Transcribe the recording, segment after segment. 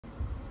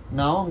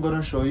Now I'm going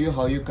to show you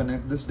how you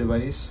connect this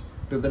device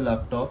to the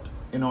laptop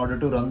in order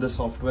to run the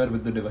software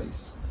with the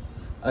device.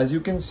 As you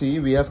can see,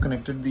 we have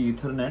connected the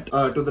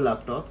Ethernet to the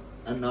laptop,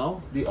 and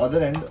now the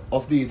other end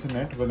of the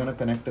Ethernet we're going to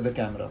connect to the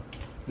camera.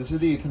 This is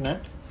the Ethernet,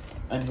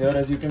 and here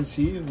as you can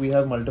see we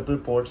have multiple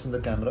ports in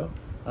the camera.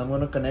 I'm going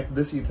to connect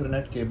this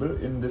Ethernet cable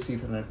in this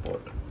Ethernet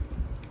port.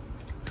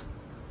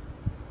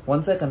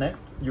 Once I connect,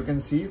 you can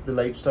see the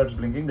light starts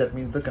blinking. That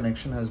means the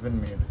connection has been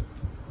made.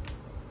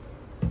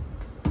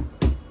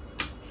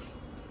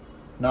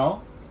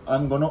 Now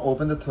I'm going to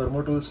open the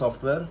ThermoTool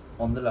software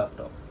on the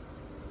laptop.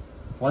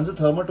 Once the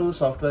ThermoTool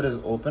software is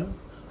open,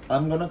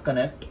 I'm going to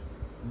connect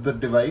the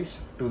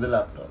device to the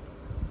laptop.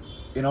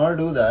 In order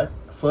to do that,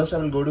 first I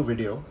will go to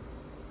video.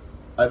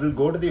 I will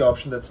go to the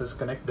option that says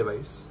connect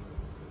device.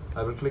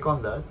 I will click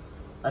on that,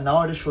 and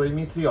now it is showing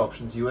me three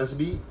options: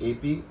 USB,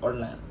 AP or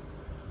LAN.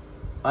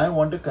 I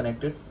want to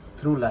connect it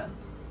through LAN.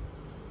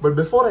 But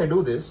before I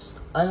do this,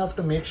 I have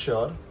to make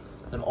sure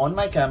that on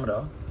my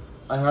camera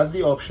I have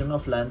the option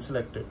of LAN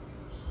selected.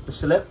 To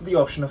select the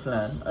option of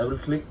LAN, I will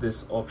click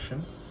this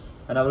option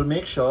and I will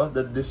make sure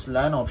that this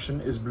LAN option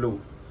is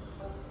blue.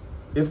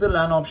 If the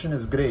LAN option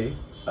is gray,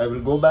 I will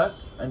go back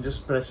and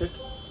just press it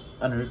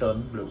and it will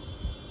turn blue.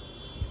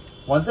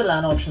 Once the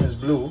LAN option is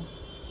blue,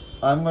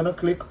 I'm going to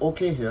click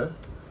OK here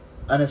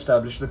and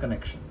establish the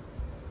connection.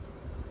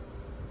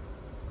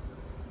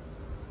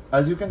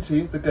 As you can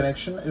see, the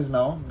connection is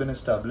now been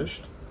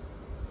established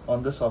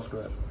on the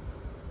software.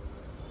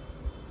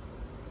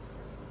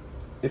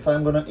 If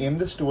I'm going to aim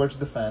this towards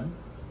the fan,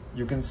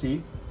 you can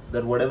see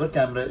that whatever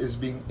camera is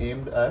being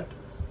aimed at,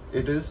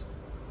 it is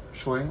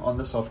showing on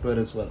the software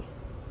as well.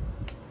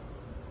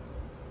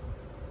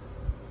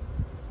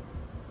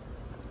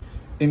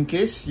 In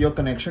case your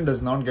connection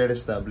does not get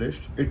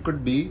established, it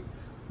could be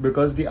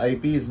because the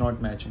IP is not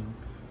matching.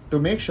 To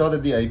make sure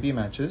that the IP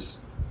matches,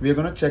 we are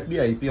going to check the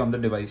IP on the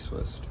device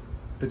first.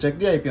 To check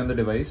the IP on the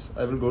device,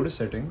 I will go to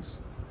settings.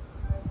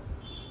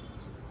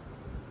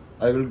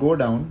 I will go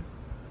down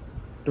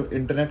to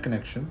internet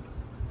connection.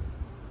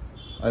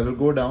 I will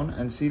go down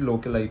and see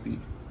local IP.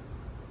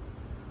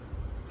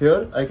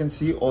 Here I can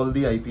see all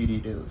the IP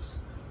details.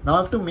 Now I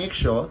have to make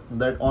sure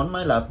that on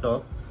my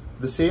laptop,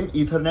 the same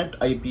Ethernet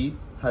IP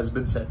has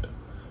been set.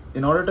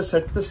 In order to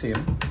set the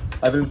same,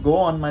 I will go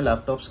on my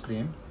laptop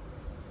screen.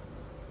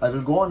 I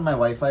will go on my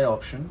Wi-Fi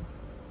option.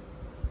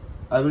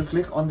 I will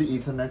click on the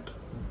Ethernet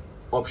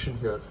option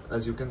here.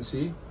 As you can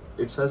see,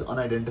 it says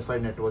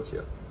unidentified network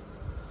here.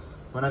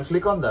 When I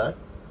click on that,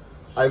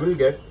 I will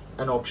get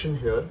an option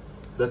here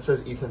that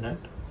says Ethernet,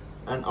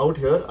 and out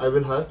here I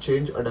will have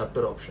change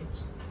adapter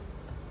options.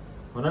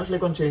 When I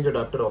click on change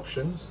adapter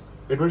options,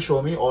 it will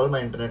show me all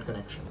my internet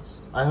connections.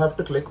 I have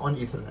to click on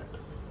Ethernet.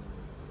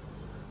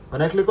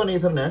 When I click on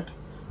Ethernet,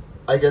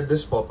 I get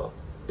this pop-up.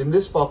 In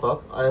this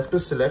pop-up, I have to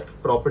select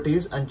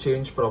properties and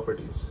change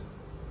properties.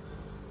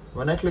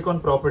 When I click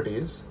on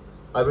properties,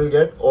 I will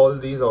get all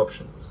these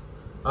options.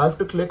 I have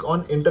to click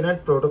on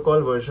Internet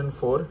Protocol version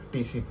 4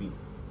 TCP.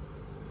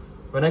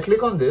 When I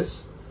click on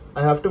this,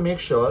 I have to make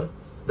sure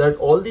that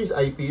all these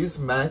IPs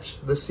match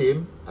the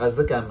same as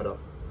the camera.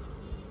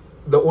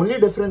 The only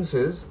difference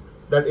is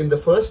that in the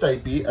first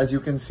IP, as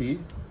you can see,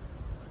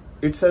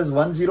 it says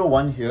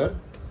 101 here.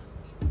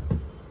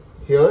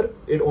 Here,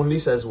 it only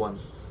says 1.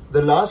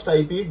 The last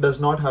IP does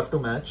not have to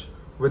match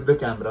with the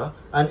camera,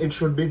 and it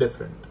should be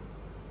different.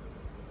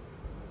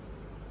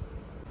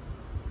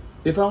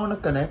 If I want to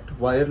connect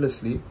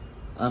wirelessly,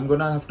 I'm going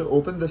to have to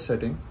open this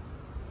setting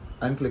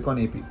and click on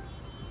AP.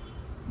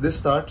 This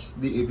starts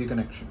the AP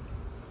connection.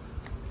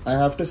 I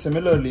have to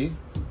similarly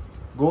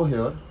go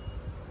here,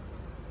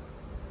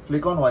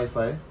 click on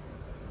Wi-Fi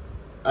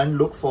and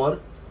look for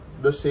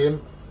the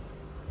same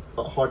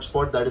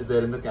hotspot that is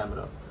there in the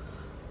camera.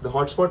 The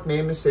hotspot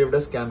name is saved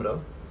as camera,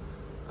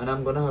 and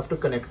I'm going to have to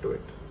connect to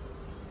it.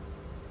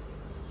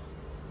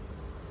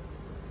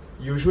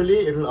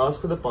 Usually it will ask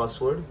for the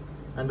password,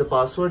 and the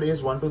password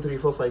is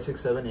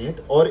 12345678,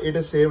 or it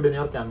is saved in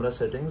your camera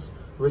settings,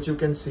 which you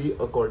can see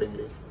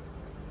accordingly.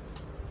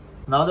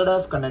 Now that I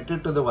have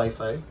connected to the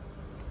Wi-Fi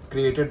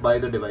created by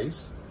the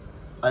device,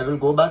 I will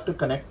go back to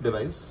connect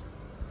device.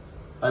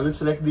 I will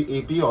select the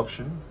AP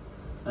option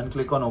and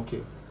click on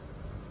OK.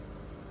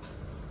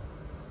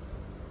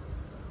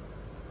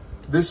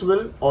 This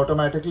will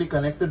automatically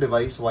connect the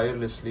device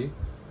wirelessly.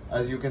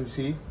 As you can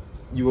see,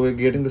 you are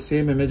getting the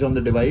same image on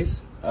the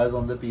device as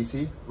on the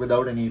PC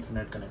without any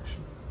Ethernet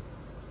connection.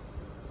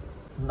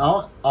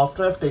 Now,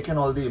 after I've taken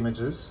all the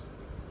images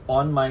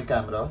on my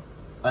camera,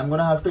 I'm going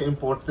to have to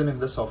import them in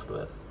the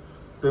software.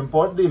 To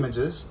import the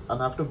images, I'm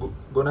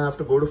going to have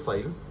to go to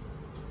File.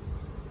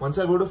 Once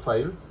I go to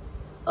File,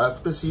 I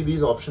have to see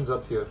these options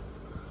up here.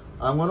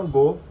 I'm going to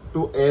go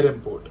to Air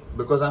Import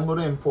because I'm going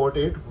to import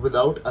it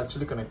without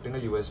actually connecting a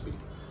USB.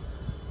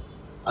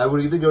 I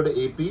would either go to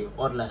AP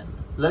or LAN.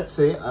 Let's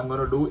say I'm going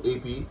to do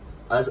AP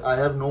as I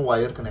have no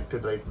wire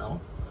connected right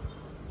now.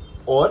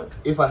 Or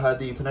if I had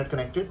the Ethernet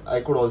connected, I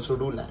could also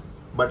do LAN.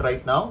 But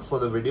right now for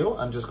the video,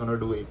 I'm just going to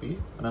do AP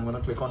and I'm going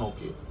to click on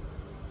OK.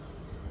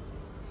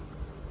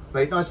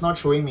 Right now it's not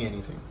showing me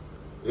anything.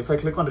 If I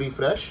click on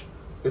refresh,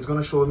 it's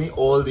going to show me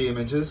all the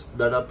images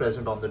that are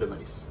present on the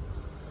device.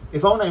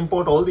 If I want to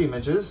import all the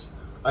images,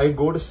 I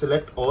go to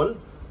select all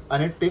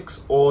and it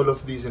takes all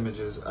of these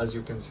images, as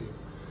you can see.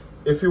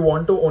 If you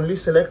want to only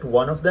select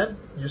one of them,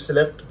 you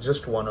select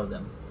just one of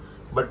them.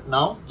 But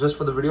now, just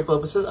for the video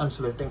purposes, I'm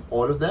selecting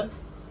all of them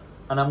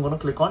and I'm going to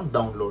click on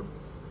download.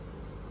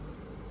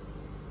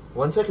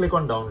 Once I click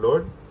on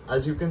download,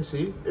 as you can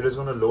see, it is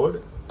going to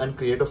load and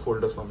create a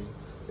folder for me.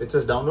 It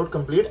says download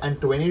complete and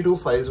 22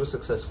 files were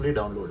successfully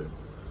downloaded.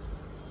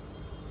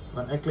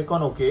 When I click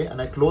on OK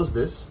and I close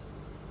this,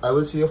 I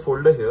will see a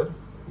folder here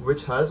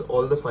which has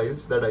all the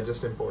files that I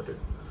just imported.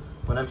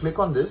 When I click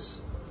on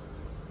this,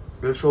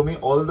 it will show me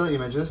all the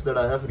images that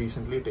I have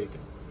recently taken.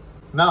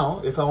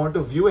 Now, if I want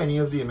to view any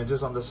of the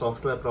images on the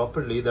software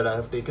properly that I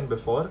have taken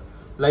before,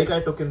 like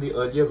I took in the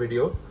earlier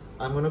video,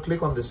 I'm going to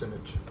click on this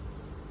image.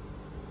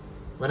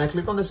 When I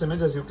click on this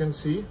image, as you can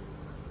see,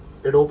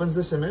 it opens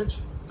this image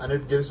and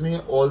it gives me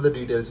all the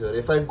details here.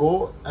 If I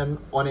go and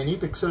on any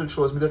pixel, it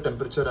shows me the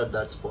temperature at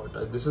that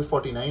spot. This is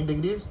 49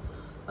 degrees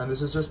and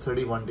this is just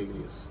 31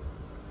 degrees.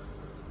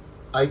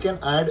 I can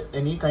add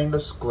any kind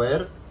of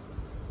square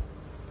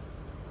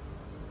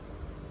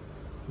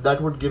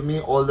that would give me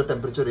all the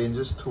temperature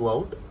ranges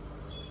throughout.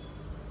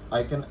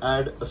 I can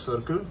add a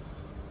circle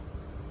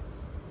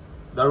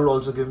that would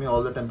also give me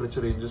all the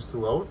temperature ranges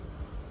throughout.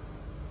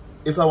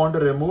 If I want to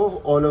remove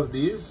all of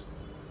these,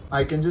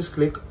 I can just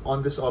click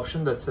on this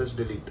option that says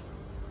delete.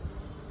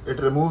 It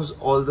removes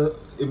all the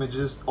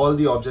images, all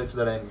the objects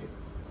that I made.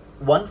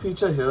 One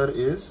feature here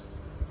is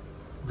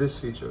this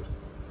feature,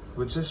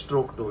 which is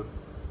stroke tool.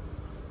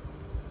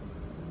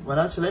 When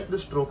I select the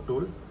stroke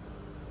tool,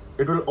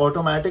 it will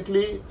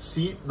automatically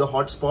see the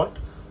hotspot,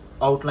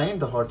 outline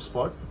the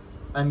hotspot,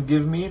 and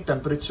give me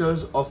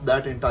temperatures of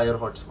that entire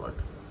hotspot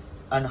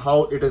and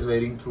how it is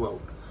varying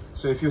throughout.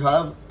 So if you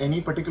have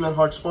any particular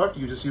hotspot,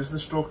 you just use the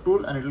stroke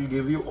tool and it will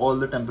give you all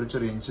the temperature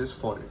ranges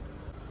for it.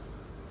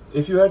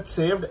 If you had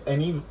saved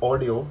any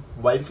audio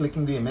while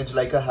clicking the image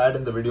like I had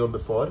in the video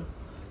before,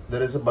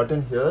 there is a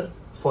button here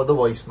for the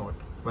voice note.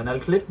 When I'll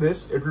click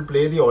this, it will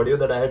play the audio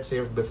that I had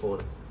saved before.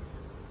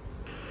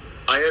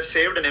 I have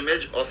saved an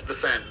image of the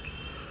fan.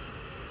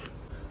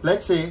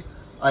 Let's say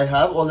I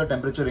have all the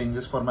temperature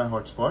ranges for my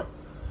hotspot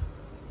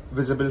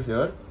visible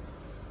here,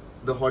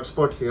 the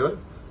hotspot here,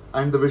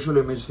 and the visual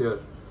image here.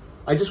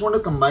 I just want to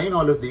combine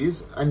all of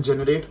these and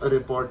generate a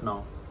report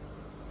now.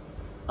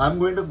 I'm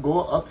going to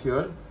go up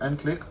here and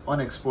click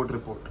on export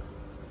report.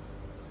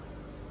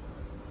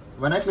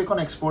 When I click on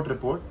export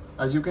report,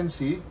 as you can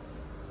see,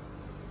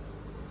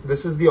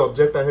 this is the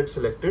object I had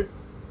selected.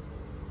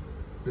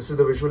 This is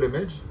the visual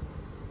image.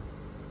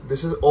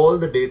 This is all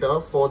the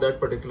data for that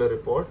particular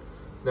report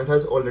that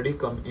has already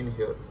come in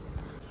here.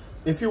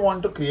 If you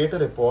want to create a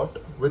report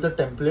with a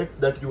template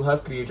that you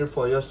have created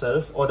for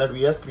yourself or that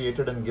we have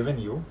created and given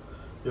you,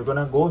 you're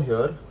gonna go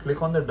here,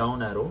 click on the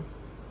down arrow,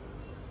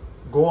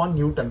 go on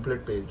new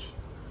template page,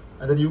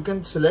 and then you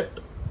can select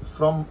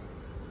from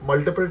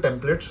multiple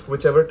templates,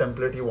 whichever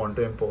template you want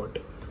to import.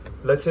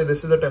 Let's say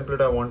this is the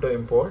template I want to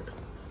import.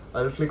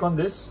 I will click on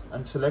this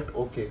and select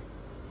OK,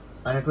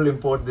 and it will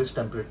import this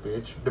template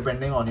page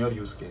depending on your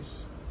use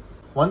case.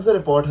 Once the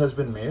report has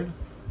been made,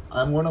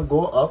 I'm going to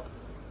go up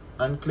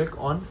and click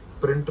on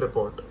print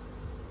report.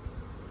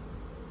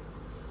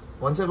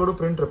 Once I go to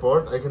print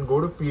report, I can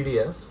go to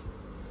PDF,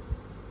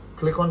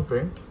 click on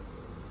print,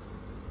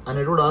 and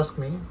it would ask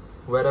me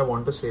where I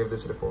want to save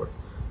this report,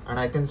 and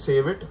I can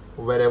save it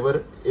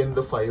wherever in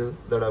the file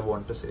that I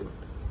want to save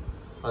it.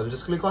 I'll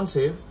just click on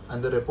save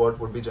and the report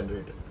would be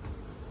generated.